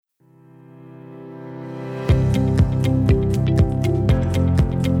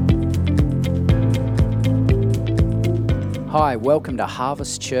Hi, welcome to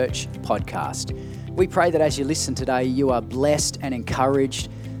Harvest Church Podcast. We pray that as you listen today, you are blessed and encouraged.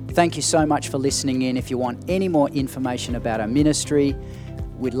 Thank you so much for listening in. If you want any more information about our ministry,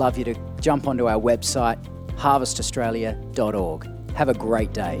 we'd love you to jump onto our website, harvestaustralia.org. Have a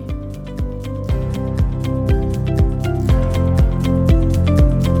great day.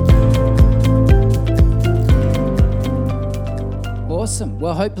 Awesome.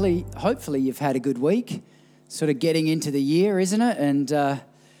 Well, hopefully you've had a good week. Sort of getting into the year, isn't it? And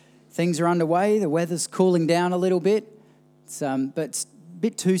things are underway. The weather's cooling down a little bit. But it's a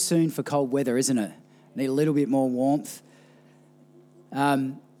bit too soon for cold weather, isn't it? Need a little bit more warmth.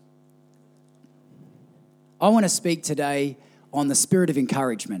 I want to speak today on the spirit of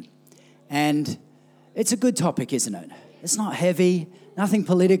encouragement. And it's a good topic, isn't it? It's not heavy, nothing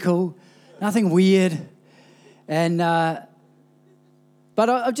political, nothing weird. And but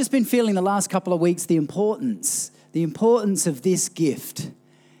I've just been feeling the last couple of weeks the importance of this gift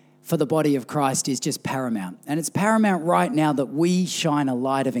for the body of Christ is just paramount. And it's paramount right now that we shine a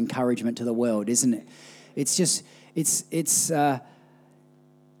light of encouragement to the world, isn't it?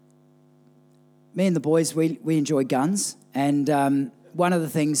 Me and the boys, we enjoy guns. And one of the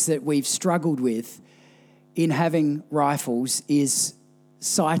things that we've struggled with in having rifles is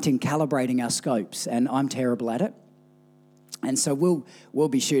sighting, calibrating our scopes. And I'm terrible at it. And so we'll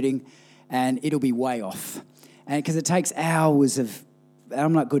be shooting and it'll be way off. And because it takes hours of,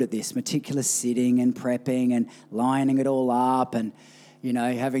 I'm not good at this, meticulous sitting and prepping and lining it all up and, you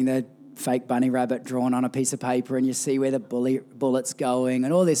know, having the fake bunny rabbit drawn on a piece of paper and you see where the bullet's going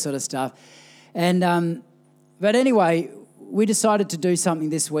and all this sort of stuff. And but anyway, we decided to do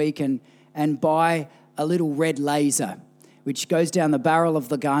something this week and buy a little red laser, which goes down the barrel of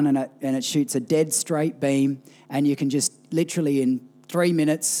the gun and it shoots a dead straight beam, and you can just literally in 3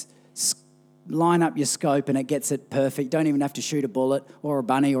 minutes line up your scope and it gets it perfect. Don't even have to shoot a bullet or a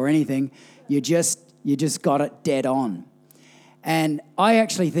bunny or anything. You just got it dead on. And I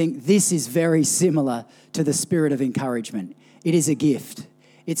actually think this is very similar to the spirit of encouragement. It is a gift.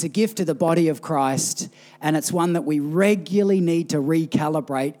 It's a gift to the body of Christ, and it's one that we regularly need to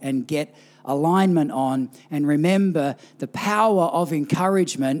recalibrate and get alignment on. And remember, the power of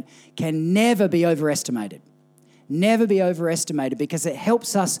encouragement can never be overestimated. Never be overestimated, because it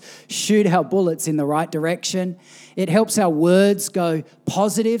helps us shoot our bullets in the right direction. It helps our words go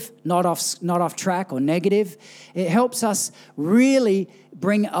positive, not off track or negative. It helps us really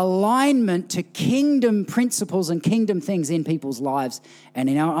bring alignment to kingdom principles and kingdom things in people's lives and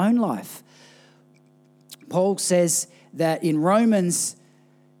in our own life. Paul says that in Romans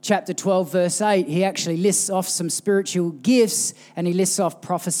chapter 12, verse 8, he actually lists off some spiritual gifts, and he lists off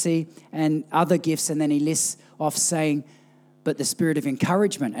prophecy and other gifts, and then he lists off saying, but the spirit of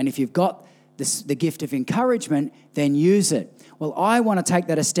encouragement. And if you've got the gift of encouragement, then use it. Well, I want to take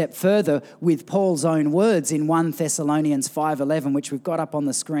that a step further with Paul's own words in 1 Thessalonians 5:11, which we've got up on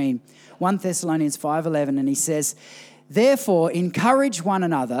the screen. 1 Thessalonians 5:11, and he says, therefore, encourage one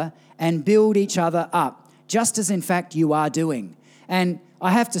another and build each other up, just as in fact you are doing. And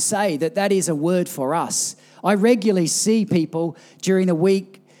I have to say that is a word for us. I regularly see people during the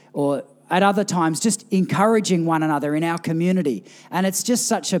week or at other times just encouraging one another in our community. And it's just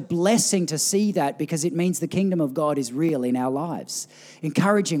such a blessing to see that, because it means the kingdom of God is real in our lives.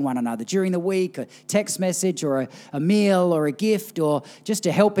 Encouraging one another during the week, a text message or a meal or a gift or just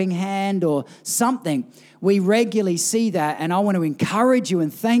a helping hand or something. We regularly see that, and I want to encourage you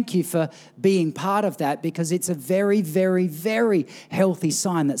and thank you for being part of that, because it's a very, very, very healthy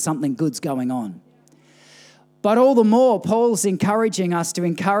sign that something good's going on. But all the more, Paul's encouraging us to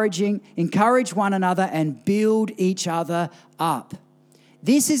encourage one another and build each other up.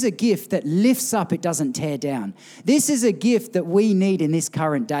 This is a gift that lifts up, it doesn't tear down. This is a gift that we need in this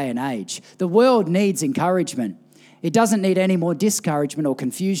current day and age. The world needs encouragement. It doesn't need any more discouragement or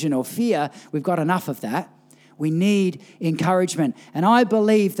confusion or fear. We've got enough of that. We need encouragement. And I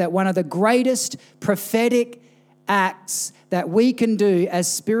believe that one of the greatest prophetic acts that we can do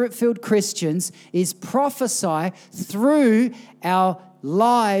as Spirit-filled Christians is prophesy through our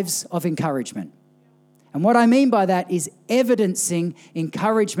lives of encouragement. And what I mean by that is evidencing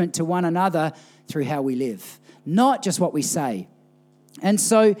encouragement to one another through how we live, not just what we say. And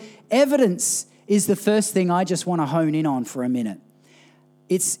so evidence is the first thing I just want to hone in on for a minute.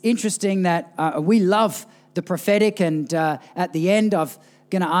 It's interesting that we love the prophetic, and at the end I've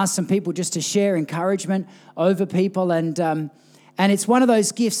going to ask some people just to share encouragement over people, and it's one of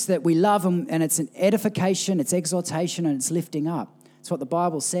those gifts that we love, and it's an edification, it's exhortation, and it's lifting up. It's what the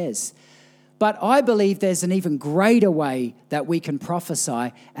Bible says. But I believe there's an even greater way that we can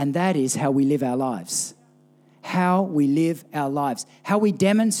prophesy, and that is how we live our lives. how we live our lives, how we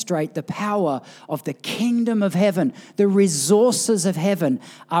demonstrate the power of the kingdom of heaven. The resources of heaven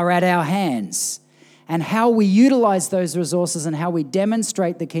are at our hands. And how we utilize those resources and how we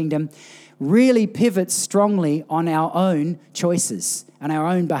demonstrate the kingdom really pivots strongly on our own choices and our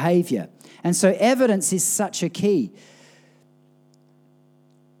own behavior. And so evidence is such a key.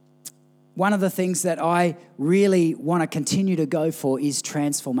 One of the things that I really want to continue to go for is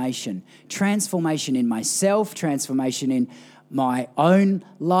transformation. Transformation in myself, transformation in my own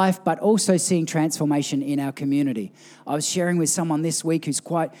life, but also seeing transformation in our community. I was sharing with someone this week who's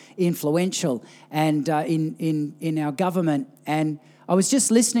quite influential and in our government, and I was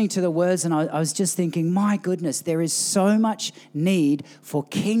just listening to the words and I was just thinking, my goodness, there is so much need for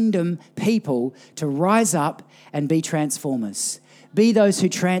kingdom people to rise up and be transformers. Be those who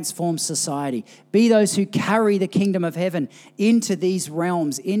transform society. Be those who carry the kingdom of heaven into these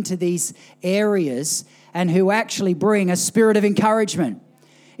realms, into these areas, and who actually bring a spirit of encouragement.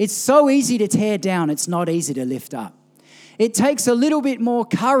 It's so easy to tear down. It's not easy to lift up. It takes a little bit more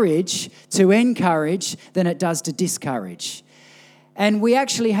courage to encourage than it does to discourage. And we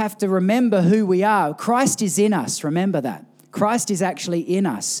actually have to remember who we are. Christ is in us. Remember that. Christ is actually in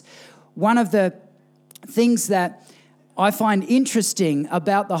us. One of the things that I find interesting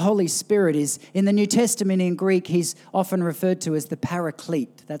about the Holy Spirit is in the New Testament in Greek, he's often referred to as the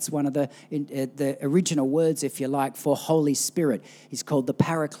Paraclete. That's one of the original words, if you like, for Holy Spirit. He's called the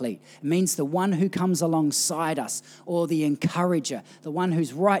Paraclete. It means the one who comes alongside us, or the encourager, the one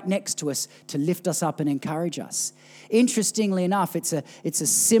who's right next to us to lift us up and encourage us. Interestingly enough, it's a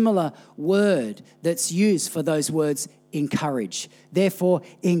similar word that's used for those words encourage. Therefore,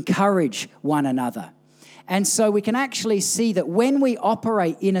 encourage one another. And so we can actually see that when we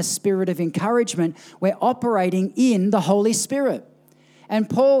operate in a spirit of encouragement, we're operating in the Holy Spirit. And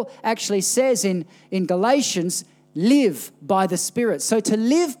Paul actually says in Galatians, live by the Spirit. So to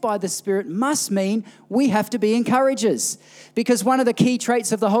live by the Spirit must mean we have to be encouragers, because one of the key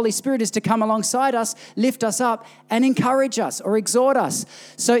traits of the Holy Spirit is to come alongside us, lift us up, and encourage us or exhort us.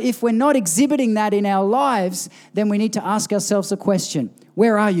 So if we're not exhibiting that in our lives, then we need to ask ourselves a question.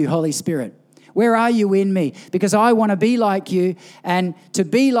 Where are you, Holy Spirit? Where are you in me? Because I want to be like you, and to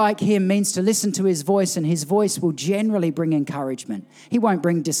be like him means to listen to his voice, and his voice will generally bring encouragement. He won't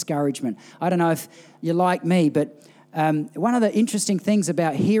bring discouragement. I don't know if you're like me, but one of the interesting things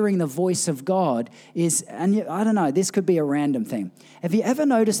about hearing the voice of God is, and I don't know, this could be a random thing. Have you ever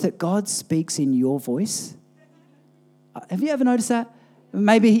noticed that God speaks in your voice? Have you ever noticed that?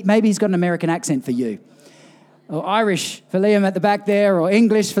 Maybe he's got an American accent for you. Or Irish for Liam at the back there, or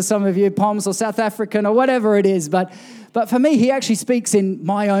English for some of you, Poms, or South African, or whatever it is. But for me, he actually speaks in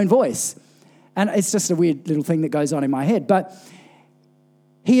my own voice. And it's just a weird little thing that goes on in my head. But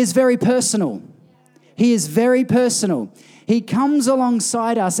he is very personal. He is very personal. He comes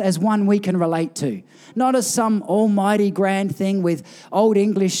alongside us as one we can relate to. Not as some almighty grand thing with old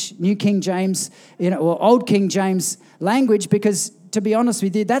English, New King James, or Old King James language, because to be honest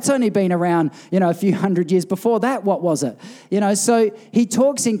with you, that's only been around, a few hundred years before that. What was it? So he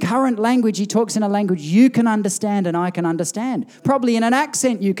talks in current language. He talks in a language you can understand and I can understand. Probably in an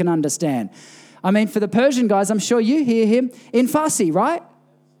accent you can understand. I mean, for the Persian guys, I'm sure you hear him in Farsi, right?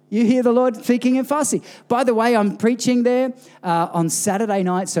 You hear the Lord speaking in Farsi. By the way, I'm preaching there on Saturday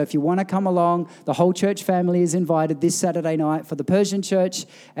night, so if you want to come along, the whole church family is invited this Saturday night for the Persian church.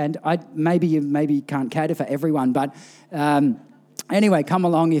 And maybe you can't cater for everyone, but anyway, come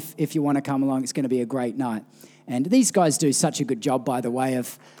along if you want to come along. It's going to be a great night. And these guys do such a good job, by the way,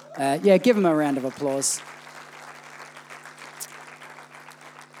 of, give them a round of applause.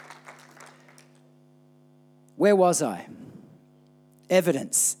 Where was I?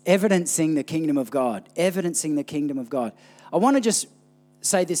 Evidencing the kingdom of God, evidencing the kingdom of God. I want to just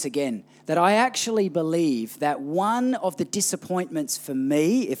say this again, that I actually believe that one of the disappointments for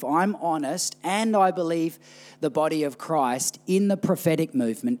me, if I'm honest, and I believe the body of Christ in the prophetic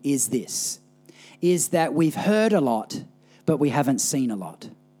movement is that we've heard a lot, but we haven't seen a lot.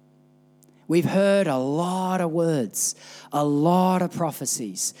 We've heard a lot of words, a lot of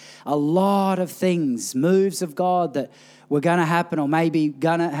prophecies, a lot of things, moves of God that were going to happen, or maybe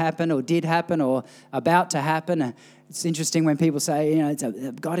going to happen, or did happen, or about to happen. It's interesting when people say,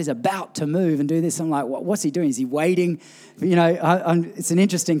 God is about to move and do this. I'm like, what's he doing? Is he waiting? It's an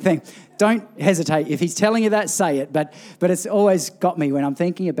interesting thing. Don't hesitate. If he's telling you that, say it. But it's always got me when I'm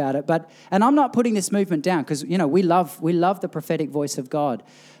thinking about it. And I'm not putting this movement down, because, we love the prophetic voice of God.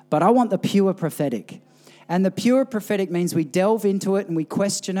 But I want the pure prophetic. And the pure prophetic means we delve into it and we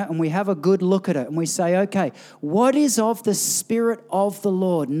question it and we have a good look at it and we say, okay, what is of the Spirit of the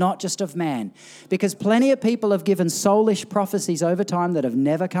Lord, not just of man? Because plenty of people have given soulish prophecies over time that have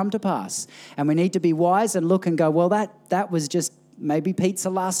never come to pass. And we need to be wise and look and go, well, that was just maybe pizza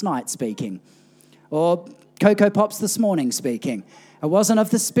last night speaking, or Cocoa Pops this morning speaking. It wasn't of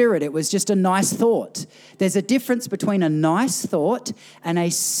the Spirit. It was just a nice thought. There's a difference between a nice thought and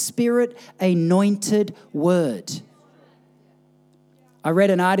a Spirit-anointed word. I read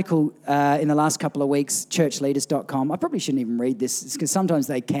an article in the last couple of weeks, churchleaders.com. I probably shouldn't even read this because sometimes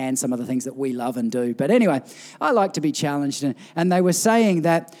they can some of the things that we love and do. But anyway, I like to be challenged. And they were saying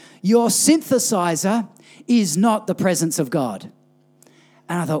that your synthesizer is not the presence of God.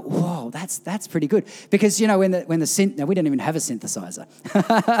 And I thought, whoa, that's pretty good. Because, when the synth, now we don't even have a synthesizer.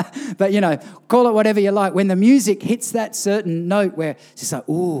 But, call it whatever you like. When the music hits that certain note where it's just like,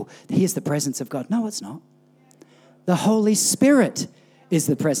 ooh, here's the presence of God. No, it's not. The Holy Spirit is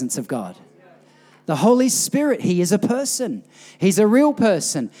the presence of God. The Holy Spirit, he is a person. He's a real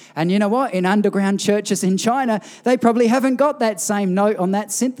person. And you know what? In underground churches in China, they probably haven't got that same note on that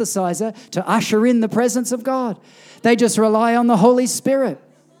synthesizer to usher in the presence of God. They just rely on the Holy Spirit.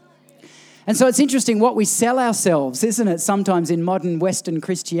 And so it's interesting what we sell ourselves, isn't it? Sometimes in modern Western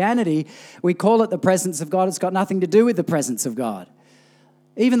Christianity, we call it the presence of God. It's got nothing to do with the presence of God.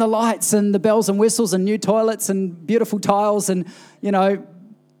 Even the lights and the bells and whistles and new toilets and beautiful tiles and,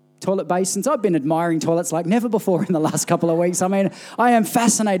 toilet basins. I've been admiring toilets like never before in the last couple of weeks. I mean, I am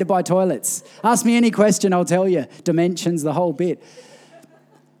fascinated by toilets. Ask me any question, I'll tell you. Dimensions, the whole bit.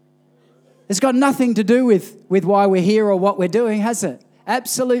 It's got nothing to do with why we're here or what we're doing, has it?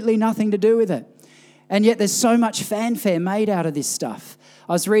 Absolutely nothing to do with it. And yet there's so much fanfare made out of this stuff.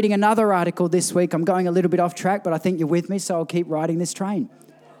 I was reading another article this week. I'm going a little bit off track, but I think you're with me, so I'll keep riding this train.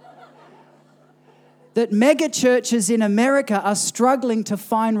 That mega churches in America are struggling to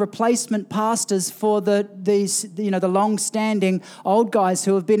find replacement pastors for the long-standing old guys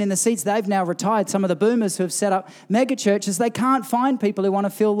who have been in the seats. They've now retired. Some of the boomers who have set up mega churches, they can't find people who want to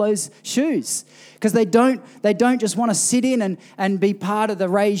fill those shoes because they don't just want to sit in and be part of the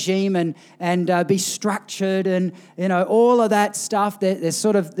regime and be structured and all of that stuff.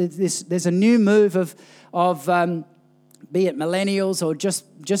 There's a new move of be it millennials or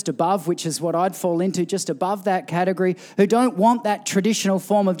just above, which is what I'd fall into, just above that category, who don't want that traditional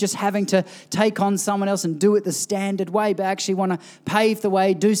form of just having to take on someone else and do it the standard way, but actually want to pave the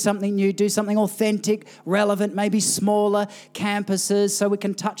way, do something new, do something authentic, relevant, maybe smaller campuses so we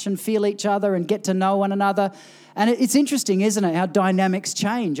can touch and feel each other and get to know one another. And it's interesting, isn't it, how dynamics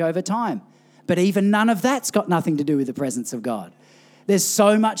change over time. But even none of that's got nothing to do with the presence of God. There's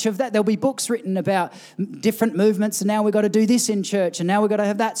so much of that. There'll be books written about different movements, and now we've got to do this in church, and now we've got to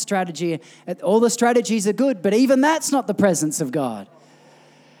have that strategy. All the strategies are good, but even that's not the presence of God.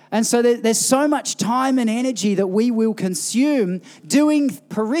 And so there's so much time and energy that we will consume doing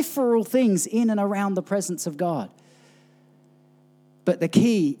peripheral things in and around the presence of God. But the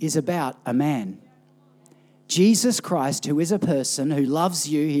key is about a man. Jesus Christ, who is a person, who loves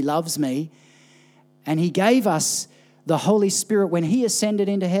you, he loves me, and he gave us the Holy Spirit. When he ascended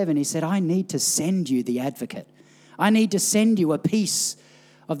into heaven, he said, I need to send you the advocate. I need to send you a piece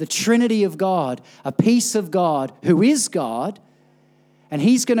of the Trinity of God, a piece of God who is God, and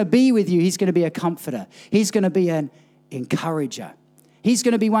he's going to be with you. He's going to be a comforter. He's going to be an encourager. He's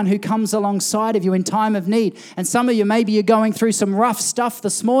going to be one who comes alongside of you in time of need. And some of you, maybe you're going through some rough stuff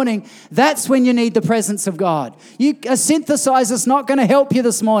this morning. That's when you need the presence of God. A synthesizer's not going to help you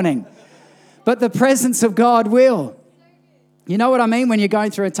this morning, but the presence of God will. You know what I mean? When you're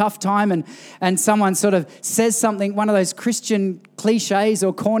going through a tough time and someone sort of says something, one of those Christian cliches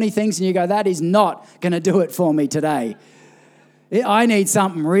or corny things, and you go, that is not going to do it for me today. I need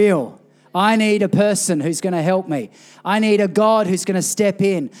something real. I need a person who's going to help me. I need a God who's going to step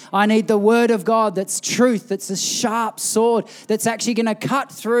in. I need the word of God that's truth, that's a sharp sword, that's actually going to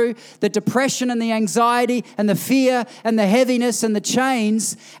cut through the depression and the anxiety and the fear and the heaviness and the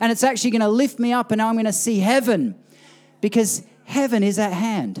chains, and it's actually going to lift me up, and I'm going to see heaven. Because heaven is at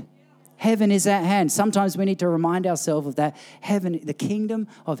hand. Heaven is at hand. Sometimes we need to remind ourselves of that. Heaven, the kingdom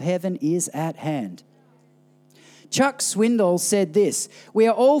of heaven is at hand. Chuck Swindoll said this: we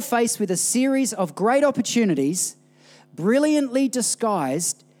are all faced with a series of great opportunities, brilliantly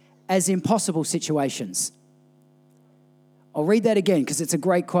disguised as impossible situations. I'll read that again because it's a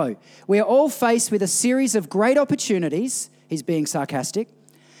great quote. We are all faced with a series of great opportunities, he's being sarcastic,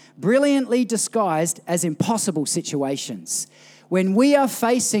 brilliantly disguised as impossible situations. when we are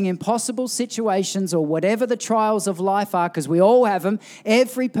facing impossible situations or whatever the trials of life are, because we all have them,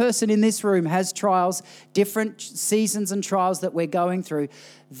 every person in this room has trials, different seasons and trials that we're going through.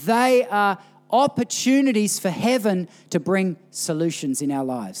 They are opportunities for heaven to bring solutions in our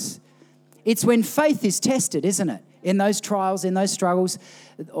lives. It's when faith is tested, isn't it? In those trials, in those struggles,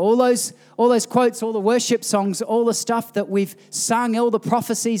 all those quotes, all the worship songs, all the stuff that we've sung, all the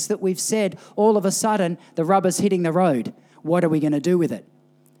prophecies that we've said, all of a sudden the rubber's hitting the road. What are we going to do with it?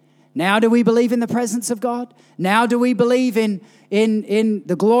 Now do we believe in the presence of God? Now do we believe in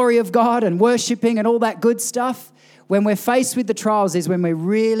the glory of God and worshiping and all that good stuff? When we're faced with the trials is when we're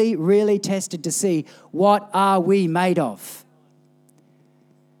really, really tested to see what are we made of.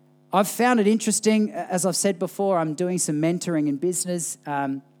 I've found it interesting, as I've said before, I'm doing some mentoring in business.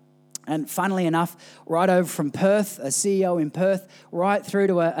 And funnily enough, right over from Perth, a CEO in Perth, right through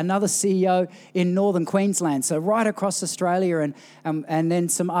to another CEO in northern Queensland. So right across Australia and then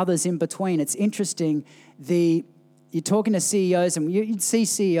some others in between. It's interesting, you're talking to CEOs and you'd see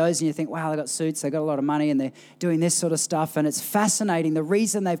CEOs and you think, wow, they've got suits, they've got a lot of money and they're doing this sort of stuff. And it's fascinating. The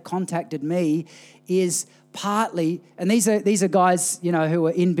reason they've contacted me is partly, and these are guys, who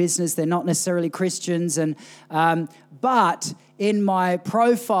are in business. They're not necessarily Christians, but in my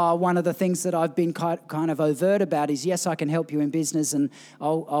profile, one of the things that I've been kind of overt about is, yes, I can help you in business, and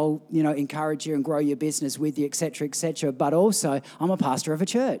I'll encourage you and grow your business with you, et cetera, but also I'm a pastor of a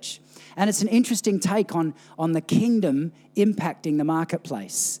church. And it's an interesting take on the kingdom impacting the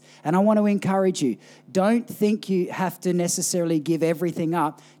marketplace. And I want to encourage you, don't think you have to necessarily give everything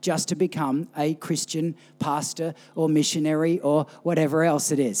up just to become a Christian pastor or missionary or whatever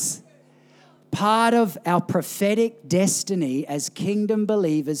else it is. Part of our prophetic destiny as kingdom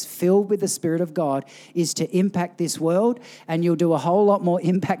believers filled with the Spirit of God is to impact this world, and you'll do a whole lot more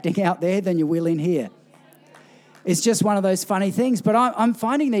impacting out there than you will in here. It's just one of those funny things. But I'm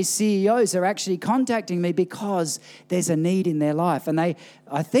finding these CEOs are actually contacting me because there's a need in their life. And I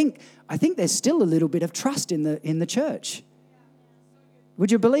think there's still a little bit of trust in the church.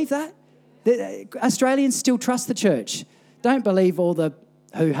 Would you believe that? The Australians still trust the church. Don't believe all the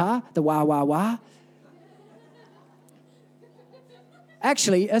hoo-ha, the wah-wah-wah.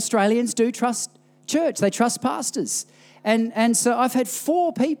 Actually, Australians do trust church. They trust pastors. And so I've had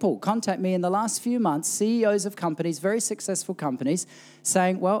 4 people contact me in the last few months, CEOs of companies, very successful companies,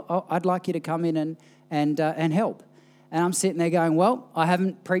 saying, well, I'd like you to come in and help. And I'm sitting there going, well, I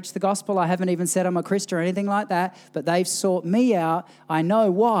haven't preached the gospel. I haven't even said I'm a Christian or anything like that, but they've sought me out. I know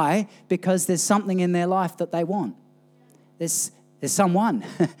why, because there's something in their life that they want. There's someone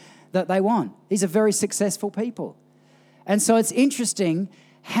that they want. These are very successful people. And so it's interesting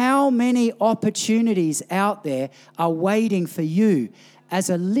how many opportunities out there are waiting for you as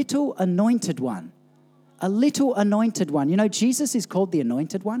a little anointed one. A little anointed one. Jesus is called the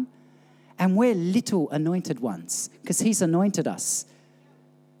anointed one, and we're little anointed ones because he's anointed us.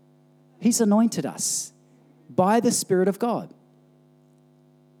 He's anointed us by the Spirit of God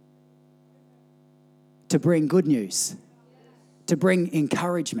to bring good news, to bring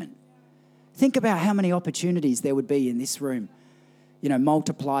encouragement. Think about how many opportunities there would be in this room,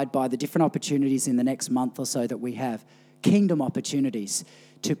 multiplied by the different opportunities in the next month or so that we have. Kingdom opportunities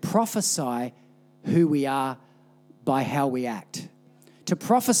to prophesy who we are by how we act. To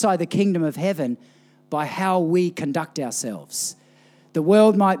prophesy the kingdom of heaven by how we conduct ourselves. The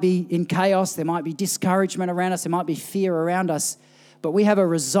world might be in chaos. There might be discouragement around us. There might be fear around us. But we have a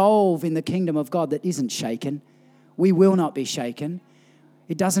resolve in the kingdom of God that isn't shaken. We will not be shaken.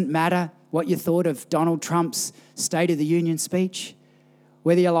 It doesn't matter what you thought of Donald Trump's State of the Union speech,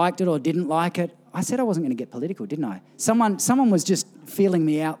 whether you liked it or didn't like it. I said I wasn't going to get political, didn't I? Someone was just feeling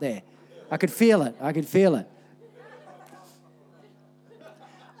me out there. I could feel it. I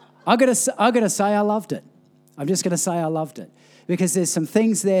got to say I loved it. I'm just going to say I loved it. Because there's some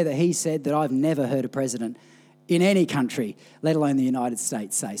things there that he said that I've never heard a president in any country, let alone the United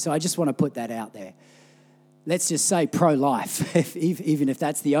States, say. So I just want to put that out there. Let's just say pro-life, even if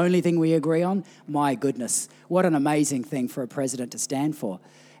that's the only thing we agree on. My goodness, what an amazing thing for a president to stand for.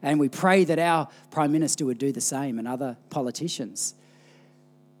 And we pray that our Prime Minister would do the same and other politicians.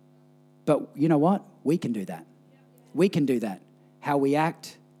 But you know what? We can do that. We can do that. How we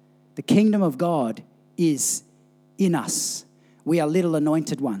act. The kingdom of God is in us. We are little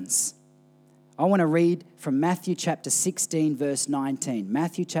anointed ones. I want to read from Matthew chapter 16, verse 19.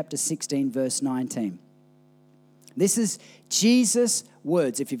 Matthew chapter 16, verse 19. This is Jesus'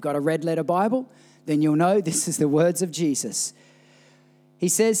 words. If you've got a red letter Bible, then you'll know this is the words of Jesus. He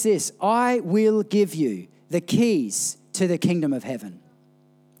says this, I will give you the keys to the kingdom of heaven.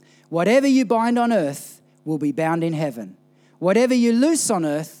 Whatever you bind on earth will be bound in heaven. Whatever you loose on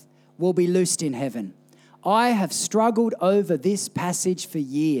earth will be loosed in heaven. I have struggled over this passage for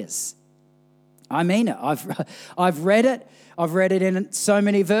years. I mean it. I've read it. I've read it in so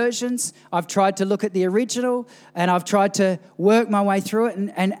many versions. I've tried to look at the original and I've tried to work my way through it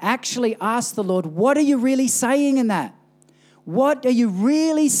and actually ask the Lord, what are you really saying in that? What are you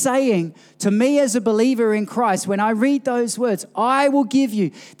really saying to me as a believer in Christ when I read those words? I will give you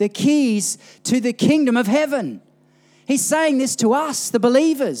the keys to the kingdom of heaven. He's saying this to us, the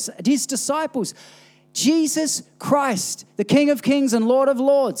believers, his disciples. Jesus Christ, the King of Kings and Lord of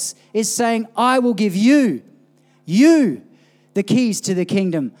Lords, is saying, I will give you the keys to the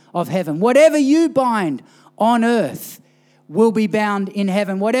kingdom of heaven. Whatever you bind on earth will be bound in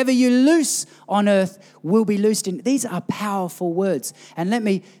heaven. Whatever you loose on earth will be loosed in. These are powerful words. And let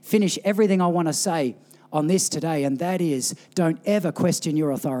me finish everything I want to say on this today, and that is, don't ever question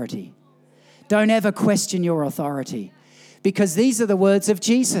your authority. Don't ever question your authority, because these are the words of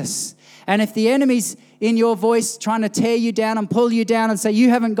Jesus. And if the enemy's in your voice trying to tear you down and pull you down and say you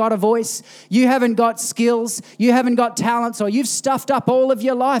haven't got a voice, you haven't got skills, you haven't got talents, or you've stuffed up all of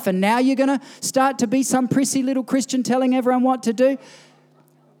your life and now you're going to start to be some prissy little Christian telling everyone what to do.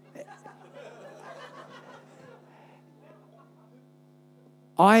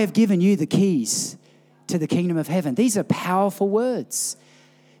 I have given you the keys to the kingdom of heaven. These are powerful words.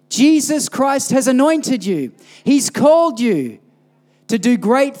 Jesus Christ has anointed you. He's called you to do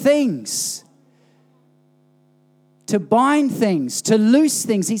great things, to bind things, to loose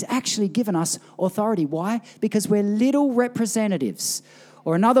things. He's actually given us authority. Why? Because we're little representatives,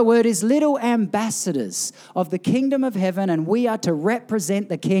 or another word is little ambassadors of the kingdom of heaven, and we are to represent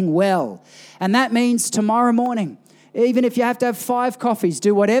the King well. And that means tomorrow morning, even if you have to have 5 coffees,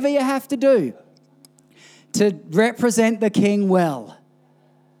 do whatever you have to do to represent the King well.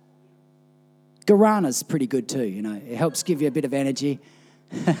 Guarana's pretty good too, you know. It helps give you a bit of energy.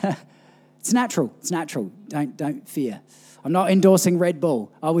 It's natural. It's natural. Don't fear. I'm not endorsing Red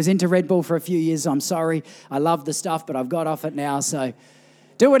Bull. I was into Red Bull for a few years. I'm sorry. I love the stuff, but I've got off it now. So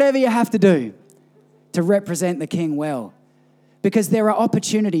do whatever you have to do to represent the King well. Because there are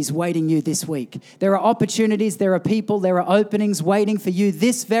opportunities waiting you this week. There are opportunities, there are people, there are openings waiting for you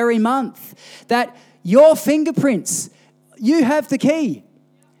this very month. That your fingerprints, you have the key.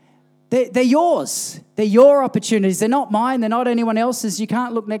 They're yours. They're your opportunities. They're not mine. They're not anyone else's. You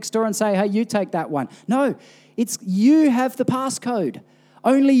can't look next door and say, hey, you take that one. No, it's you have the passcode.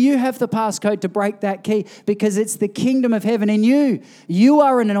 Only you have the passcode to break that key, because it's the kingdom of heaven in you. You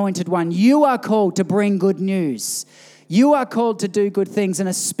are an anointed one. You are called to bring good news. You are called to do good things. And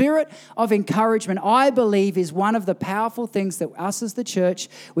a spirit of encouragement, I believe, is one of the powerful things that us as the church,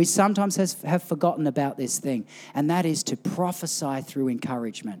 we sometimes have forgotten about this thing. And that is to prophesy through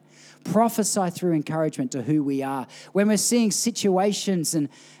encouragement. Prophesy through encouragement to who we are. When we're seeing situations and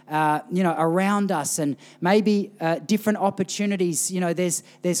around us, and maybe different opportunities,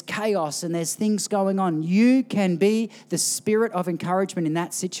 there's chaos and there's things going on. You can be the spirit of encouragement in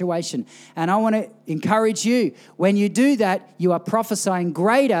that situation. And I want to encourage you, when you do that, you are prophesying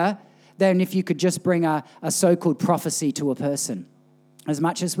greater than if you could just bring a so-called prophecy to a person, as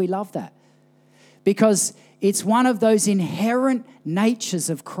much as we love that. Because it's one of those inherent natures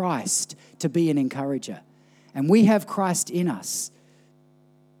of Christ to be an encourager. And we have Christ in us.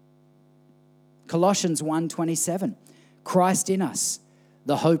 Colossians 1:27, Christ in us,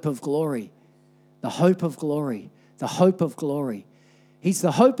 the hope of glory. The hope of glory. The hope of glory. He's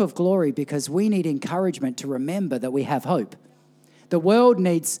the hope of glory because we need encouragement to remember that we have hope. The world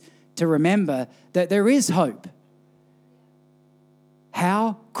needs to remember that there is hope.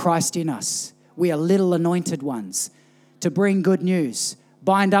 How? Christ in us. We are little anointed ones to bring good news,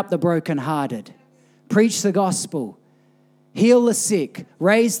 bind up the brokenhearted, preach the gospel, heal the sick,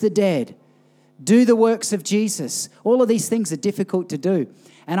 raise the dead, do the works of Jesus. All of these things are difficult to do.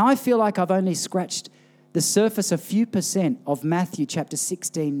 And I feel like I've only scratched the surface, a few percent of Matthew chapter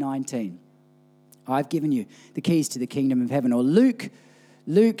 16, 19. I've given you the keys to the kingdom of heaven. Or Luke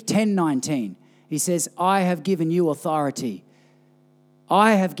 10, 19. He says, I have given you authority.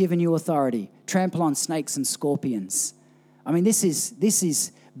 I have given you authority. Trample on snakes and scorpions. I mean, this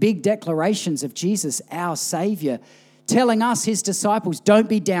is big declarations of Jesus, our Savior, telling us, his disciples, don't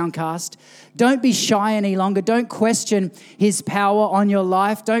be downcast. Don't be shy any longer. Don't question his power on your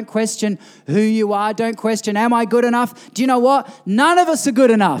life. Don't question who you are. Don't question, am I good enough? Do you know what? None of us are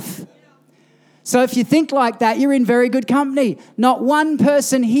good enough. So if you think like that, you're in very good company. Not one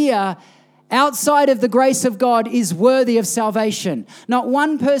person here outside of the grace of God is worthy of salvation. Not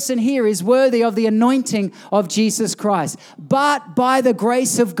one person here is worthy of the anointing of Jesus Christ. But by the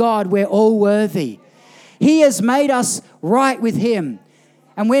grace of God, we're all worthy. He has made us right with him.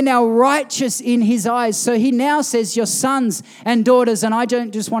 And we're now righteous in his eyes. So he now says, your sons and daughters, and I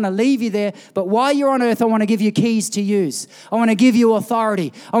don't just want to leave you there, but while you're on earth, I want to give you keys to use. I want to give you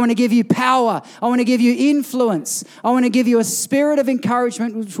authority. I want to give you power. I want to give you influence. I want to give you a spirit of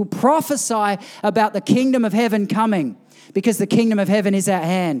encouragement which will prophesy about the kingdom of heaven coming, because the kingdom of heaven is at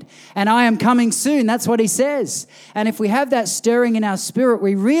hand. And I am coming soon. That's what he says. And if we have that stirring in our spirit,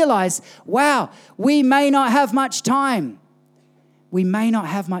 we realize, wow, we may not have much time. We may not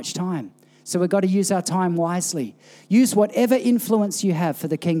have much time. So we've got to use our time wisely. Use whatever influence you have for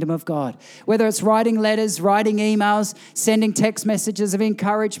the kingdom of God. Whether it's writing letters, writing emails, sending text messages of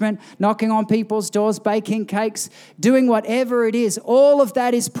encouragement, knocking on people's doors, baking cakes, doing whatever it is. All of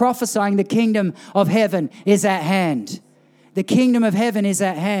that is prophesying the kingdom of heaven is at hand. The kingdom of heaven is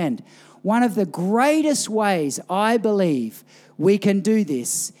at hand. One of the greatest ways I believe we can do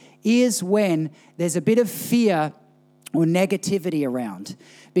this is when there's a bit of fear or negativity around,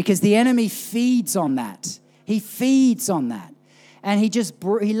 because the enemy feeds on that. He feeds on that. And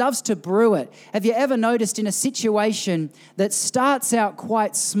he loves to brew it. Have you ever noticed in a situation that starts out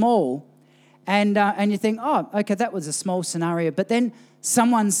quite small and you think, oh, okay, that was a small scenario, but then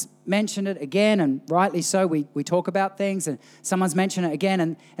someone's mentioned it again, and rightly so, we talk about things, and someone's mentioned it again,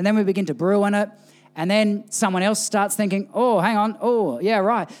 and then we begin to brew on it. And then someone else starts thinking, oh, hang on, oh, yeah,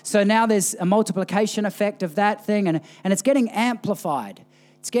 right. So now there's a multiplication effect of that thing, and it's getting amplified.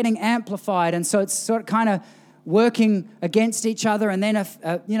 It's getting amplified, and so it's sort of kind of working against each other. And then,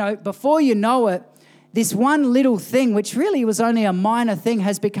 before you know it, this one little thing, which really was only a minor thing,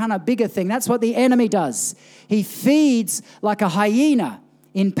 has become a bigger thing. That's what the enemy does. He feeds like a hyena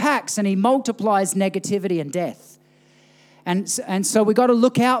in packs, and he multiplies negativity and death. And so we've got to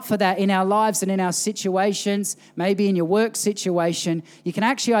look out for that in our lives and in our situations. Maybe in your work situation, you can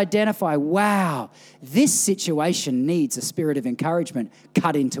actually identify, wow, this situation needs a spirit of encouragement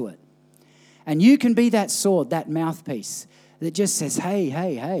cut into it. And you can be that sword, that mouthpiece that just says,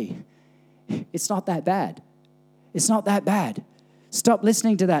 hey, it's not that bad. It's not that bad. Stop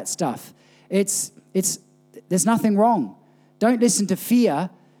listening to that stuff. There's nothing wrong. Don't listen to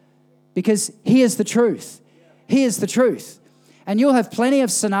fear, because here's the truth. Here's the truth. And you'll have plenty of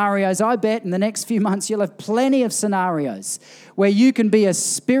scenarios. I bet in the next few months you'll have plenty of scenarios where you can be a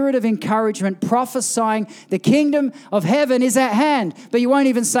spirit of encouragement prophesying the kingdom of heaven is at hand. But you won't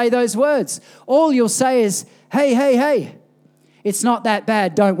even say those words. All you'll say is, hey, it's not that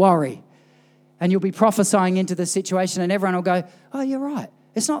bad, don't worry. And you'll be prophesying into the situation, and everyone will go, oh, you're right.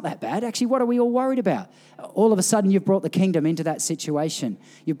 It's not that bad. Actually, what are we all worried about? All of a sudden, you've brought the kingdom into that situation.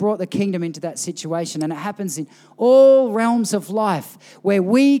 You've brought the kingdom into that situation. And it happens in all realms of life where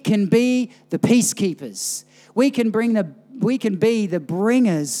we can be the peacekeepers. We can be the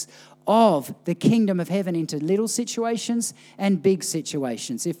bringers of the kingdom of heaven into little situations and big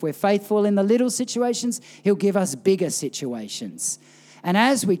situations. If we're faithful in the little situations, he'll give us bigger situations. And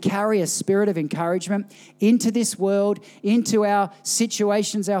as we carry a spirit of encouragement into this world, into our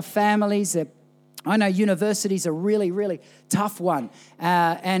situations, our families, I know university's a really, really tough one.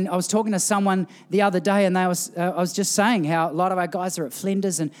 And I was talking to someone the other day, and I was just saying how a lot of our guys are at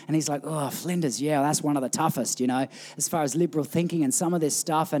Flinders, and he's like, oh, Flinders, yeah, that's one of the toughest, as far as liberal thinking and some of this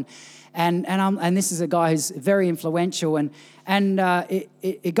stuff. And this is a guy who's very influential, and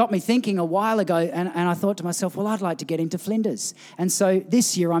it got me thinking a while ago, and I thought to myself, well, I'd like to get into Flinders. And so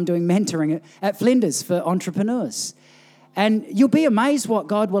this year I'm doing mentoring at Flinders for entrepreneurs. And you'll be amazed what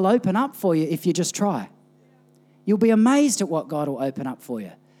God will open up for you if you just try. You'll be amazed at what God will open up for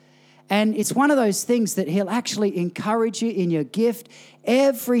you. And it's one of those things that he'll actually encourage you in your gift.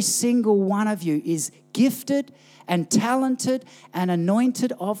 Every single one of you is gifted and talented and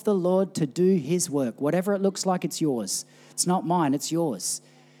anointed of the Lord to do his work. Whatever it looks like, it's yours. It's not mine, it's yours.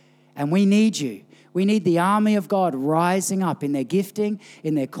 And we need you. We need the army of God rising up in their gifting,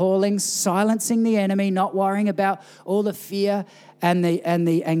 in their callings, silencing the enemy, not worrying about all the fear and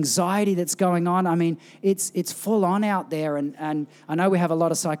the anxiety that's going on. I mean, it's full on out there. And I know we have a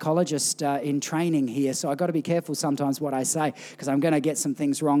lot of psychologists in training here, so I've got to be careful sometimes what I say, because I'm going to get some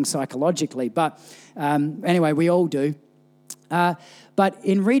things wrong psychologically. But anyway, we all do. But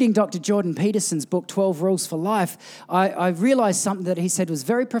in reading Dr. Jordan Peterson's book, 12 Rules for Life, I realized something that he said was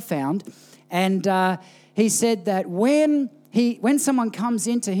very profound. And he said that when someone comes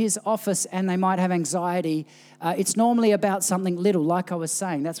into his office and they might have anxiety, it's normally about something little, like I was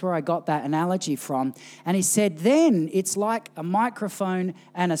saying. That's where I got that analogy from. And he said, then it's like a microphone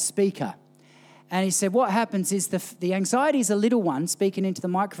and a speaker. And he said, what happens is the anxiety is a little one speaking into the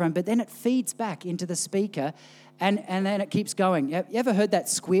microphone, but then it feeds back into the speaker, And then it keeps going. You ever heard that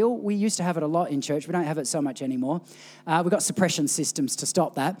squeal? We used to have it a lot in church. We don't have it so much anymore. We've got suppression systems to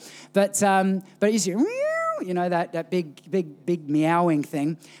stop that. But it used to, you know, that big meowing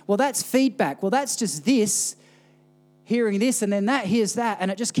thing. Well, that's feedback. Well, that's just this, hearing this, and then that hears that,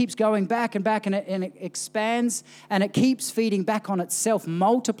 and it just keeps going back and back, and it expands, and it keeps feeding back on itself,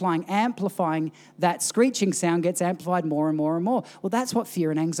 multiplying, amplifying. That screeching sound gets amplified more and more and more. Well, that's what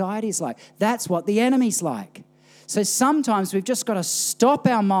fear and anxiety is like. That's what the enemy's like. So sometimes we've just got to stop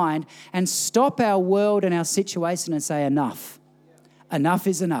our mind and stop our world and our situation and say, enough. Enough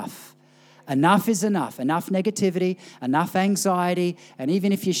is enough. Enough is enough. Enough negativity, enough anxiety, and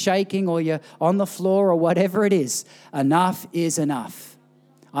even if you're shaking or you're on the floor or whatever it is, enough is enough.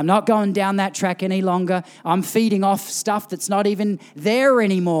 I'm not going down that track any longer. I'm feeding off stuff that's not even there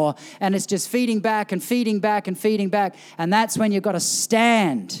anymore, and it's just feeding back and feeding back and feeding back, and that's when you've got to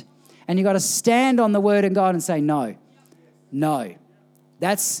stand. And you've got to stand on the word of God and say, no,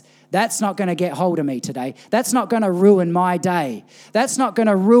 that's not going to get hold of me today. That's not going to ruin my day. That's not going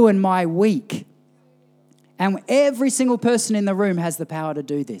to ruin my week. And every single person in the room has the power to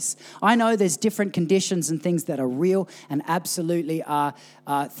do this. I know there's different conditions and things that are real and absolutely are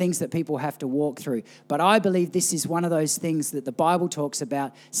things that people have to walk through. But I believe this is one of those things that the Bible talks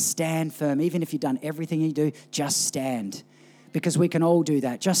about. Stand firm. Even if you've done everything you do, just stand. Because we can all do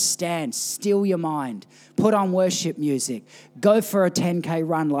that. Just stand, still your mind, put on worship music, go for a 10K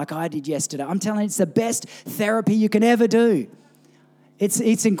run like I did yesterday. I'm telling you, it's the best therapy you can ever do.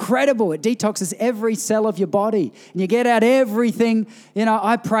 It's incredible. It detoxes every cell of your body. And you get out everything. You know,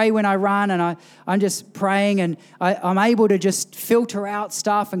 I pray when I run, and I'm just praying, and I'm able to just filter out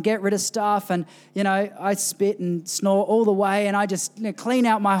stuff and get rid of stuff. And, you know, I spit and snort all the way, and I just clean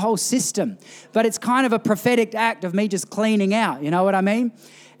out my whole system. But it's kind of a prophetic act of me just cleaning out. You know what I mean?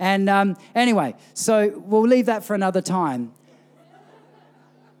 And anyway, so we'll leave that for another time.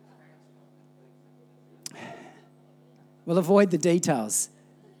 We'll avoid the details.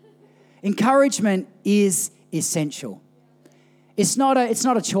 Encouragement is essential. It's not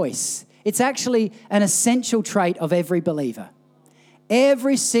a choice. It's actually an essential trait of every believer.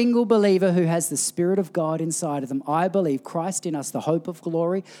 Every single believer who has the Spirit of God inside of them, I believe Christ in us, the hope of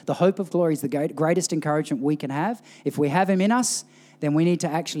glory. The hope of glory is the greatest encouragement we can have. If we have him in us, then we need to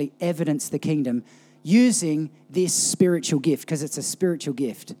actually evidence the kingdom using this spiritual gift, because it's a spiritual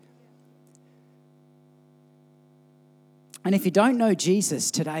gift. And if you don't know Jesus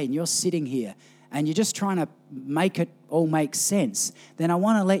today and you're sitting here and you're just trying to make it all make sense, then I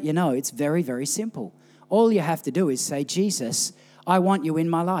want to let you know it's very, very simple. All you have to do is say, Jesus, I want you in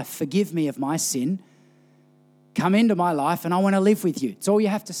my life. Forgive me of my sin. Come into my life and I want to live with you. It's all you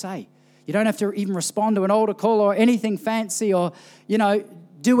have to say. You don't have to even respond to an altar call or anything fancy or, you know,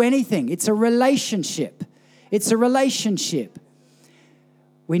 do anything. It's a relationship. It's a relationship.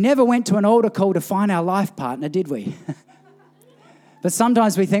 We never went to an altar call to find our life partner, did we? But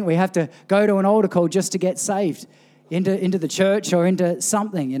sometimes we think we have to go to an altar call just to get saved into the church or into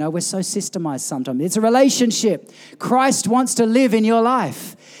something. You know, we're so systemized sometimes. It's a relationship. Christ wants to live in your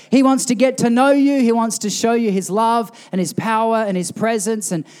life. He wants to get to know you. He wants to show you his love and his power and his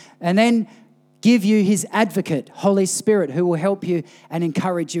presence, and then give you his advocate, Holy Spirit, who will help you and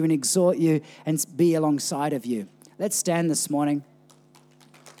encourage you and exhort you and be alongside of you. Let's stand this morning.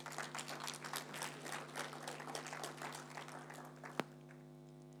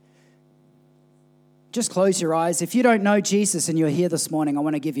 Just close your eyes. If you don't know Jesus and you're here this morning, I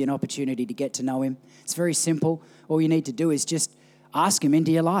want to give you an opportunity to get to know him. It's very simple. All you need to do is just ask him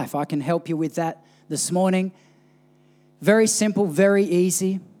into your life. I can help you with that this morning. Very simple, very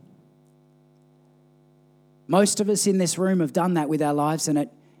easy. Most of us in this room have done that with our lives, and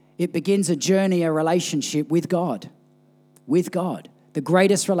it begins a journey, a relationship with God. With God. The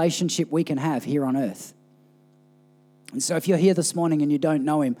greatest relationship we can have here on earth. And so if you're here this morning and you don't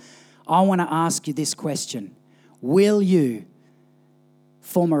know him, I want to ask you this question. Will you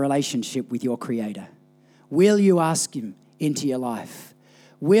form a relationship with your Creator? Will you ask him into your life?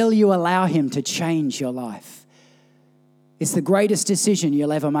 Will you allow him to change your life? It's the greatest decision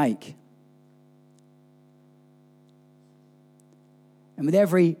you'll ever make. And with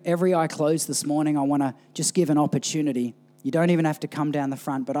every eye closed this morning, I want to just give an opportunity. You don't even have to come down the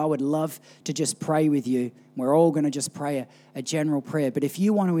front, but I would love to just pray with you. We're all going to just pray a general prayer. But if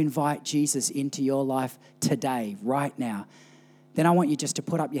you want to invite Jesus into your life today, right now, then I want you just to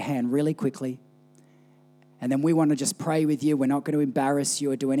put up your hand really quickly. And then we want to just pray with you. We're not going to embarrass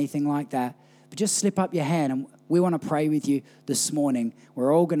you or do anything like that. But just slip up your hand, and we want to pray with you this morning.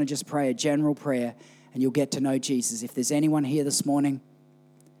 We're all going to just pray a general prayer, and you'll get to know Jesus. If there's anyone here this morning,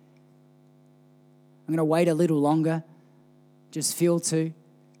 I'm going to wait a little longer. Just feel to.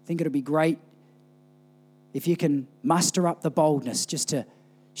 I think it'll be great if you can muster up the boldness just to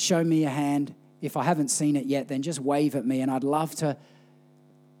show me your hand. If I haven't seen it yet, then just wave at me, and I'd love to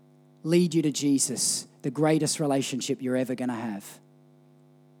lead you to Jesus, the greatest relationship you're ever going to have.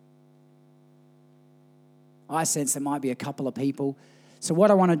 I sense there might be a couple of people. So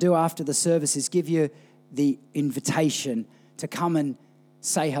what I want to do after the service is give you the invitation to come and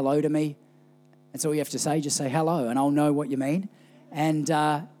say hello to me. That's all you have to say. Just say hello, and I'll know what you mean. And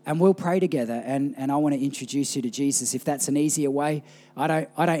we'll pray together. And I want to introduce you to Jesus. If that's an easier way, I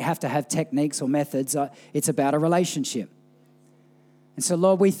don't have to have techniques or methods. It's about a relationship. And so,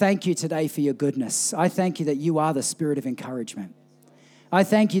 Lord, we thank you today for your goodness. I thank you that you are the spirit of encouragement. I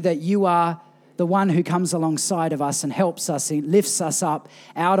thank you that you are the one who comes alongside of us and helps us, and lifts us up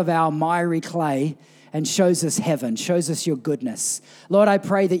out of our miry clay and shows us heaven, shows us your goodness. Lord, I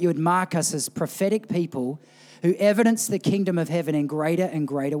pray that you would mark us as prophetic people who evidence the kingdom of heaven in greater and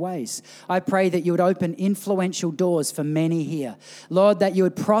greater ways. I pray that you would open influential doors for many here. Lord, that you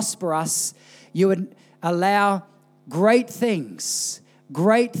would prosper us. You would allow great things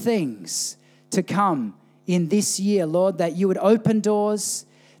to come in this year, Lord, that you would open doors,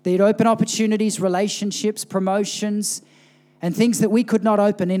 that you'd open opportunities, relationships, promotions, and things that we could not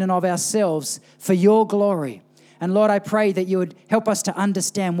open in and of ourselves for your glory. And Lord, I pray that you would help us to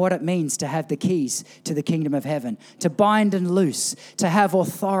understand what it means to have the keys to the kingdom of heaven, to bind and loose, to have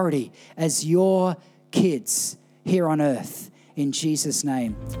authority as your kids here on earth. In Jesus'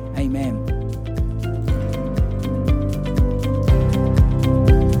 name, amen.